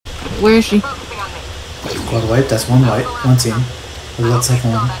Where is she? Squad white, that's one white, one team. What about the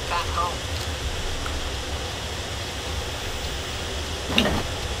second one?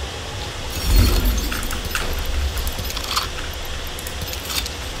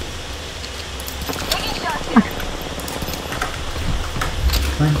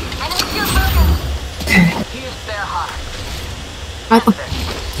 Fine.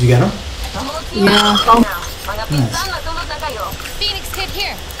 Did you get him? Yeah. Nice. Phoenix kit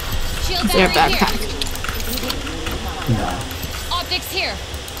here. Shield Their battery backpack. here. No. Optics here.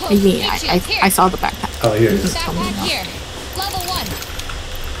 I mean, I saw the backpack. Oh, here it is. Backpack here. Level 1.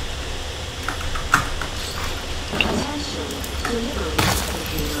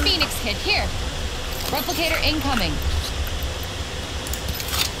 Phoenix kit here. Replicator incoming.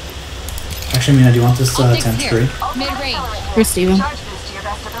 Actually, Mina, do you want this Optics tent here. tree? Mid-range. Here's Steven.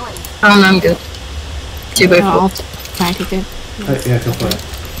 I'm good. 2x4. I'll try to get. Yeah, go for it.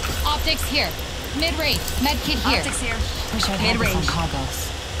 Optics here. Mid-range. Med kit here. Optics here. Wish I'd had this on Cargos.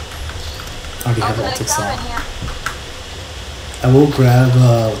 I already have optics on. I will grab,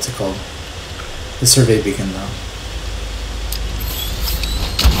 what's it called? The survey beacon, though.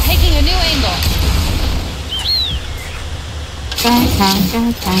 Taking a new angle.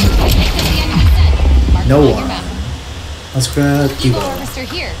 No one. Let's grab Evo Evo. harvester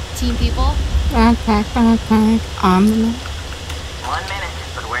here. Team people. Backpack. On the 1 minute,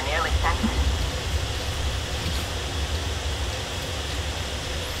 but we're nearly set.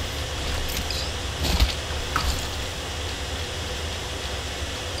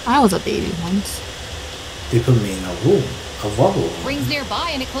 I was a baby once. They put me in a room, a bubble. Rings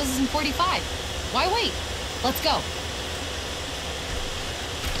nearby and it closes in 45. Why wait? Let's go.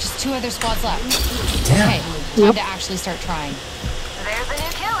 Just 2 other squads left. Damn. Okay, time to actually start trying. There's a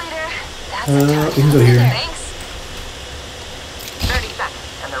new kill leader. That's We can go here. Thanks. 30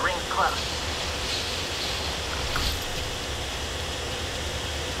 seconds, and the ring's close.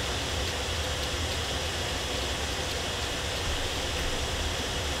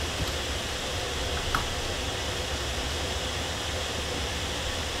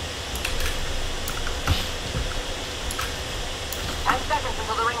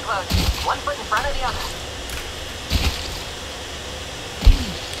 Until the ring closes. 1 foot in front of the other.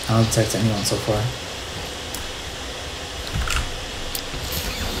 I don't detect anyone so far.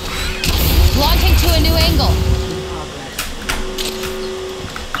 Launching to a new angle.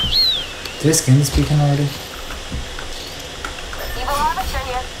 Did I scan this beacon already? Evil harvester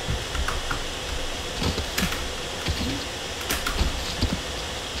here.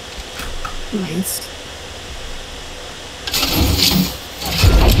 Nice.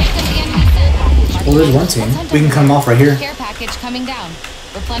 Well, there's one team. We can come off right here. Care package coming down.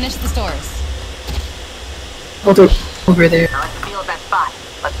 Replenish the stores. Over there. Now let's field that spot.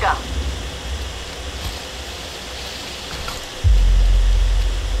 Let's go.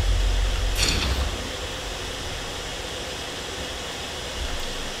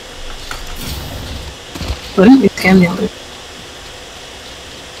 What did we scan the other?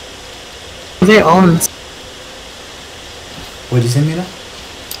 Are they all in this? What did you say, Mina?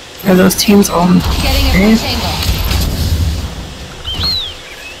 Are those teams all in Getting a this? fresh angle.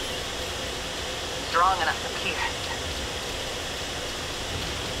 Strong enough to pierce.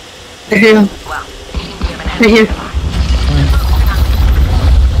 They're here. Well, give an Right here.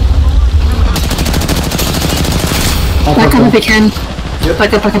 All Back up purple. if you can. Yep.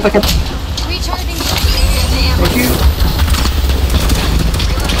 Back up. Recharging. Thank you.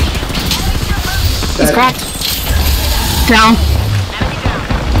 He's cracked. Down.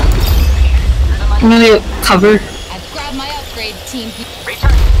 I'm gonna get cover. I've grabbed my upgrade, team.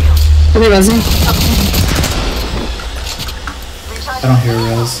 recharge shield. Are they resin? Recharge I don't hear a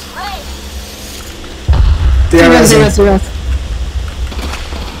res. Great. They are Res. resing.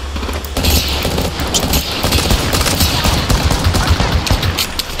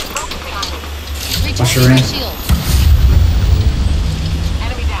 Recharging her my in. shield.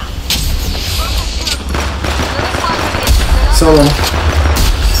 Enemy down. Solo.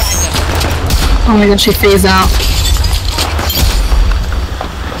 Oh my god, she phased out.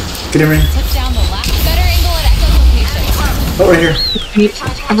 Get in ring. Took down the last better angle at Echo location. Oh, right here.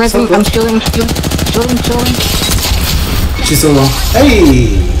 I'm resing. I'm shielding. She's so low.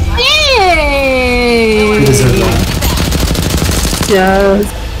 Hey! Yay! You deserve that. Yes.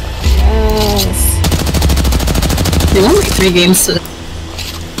 Yes. They won like 3 games today.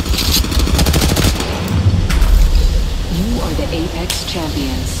 You are the Apex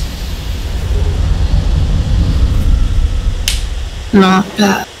champions. Not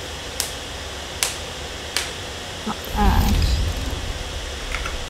bad.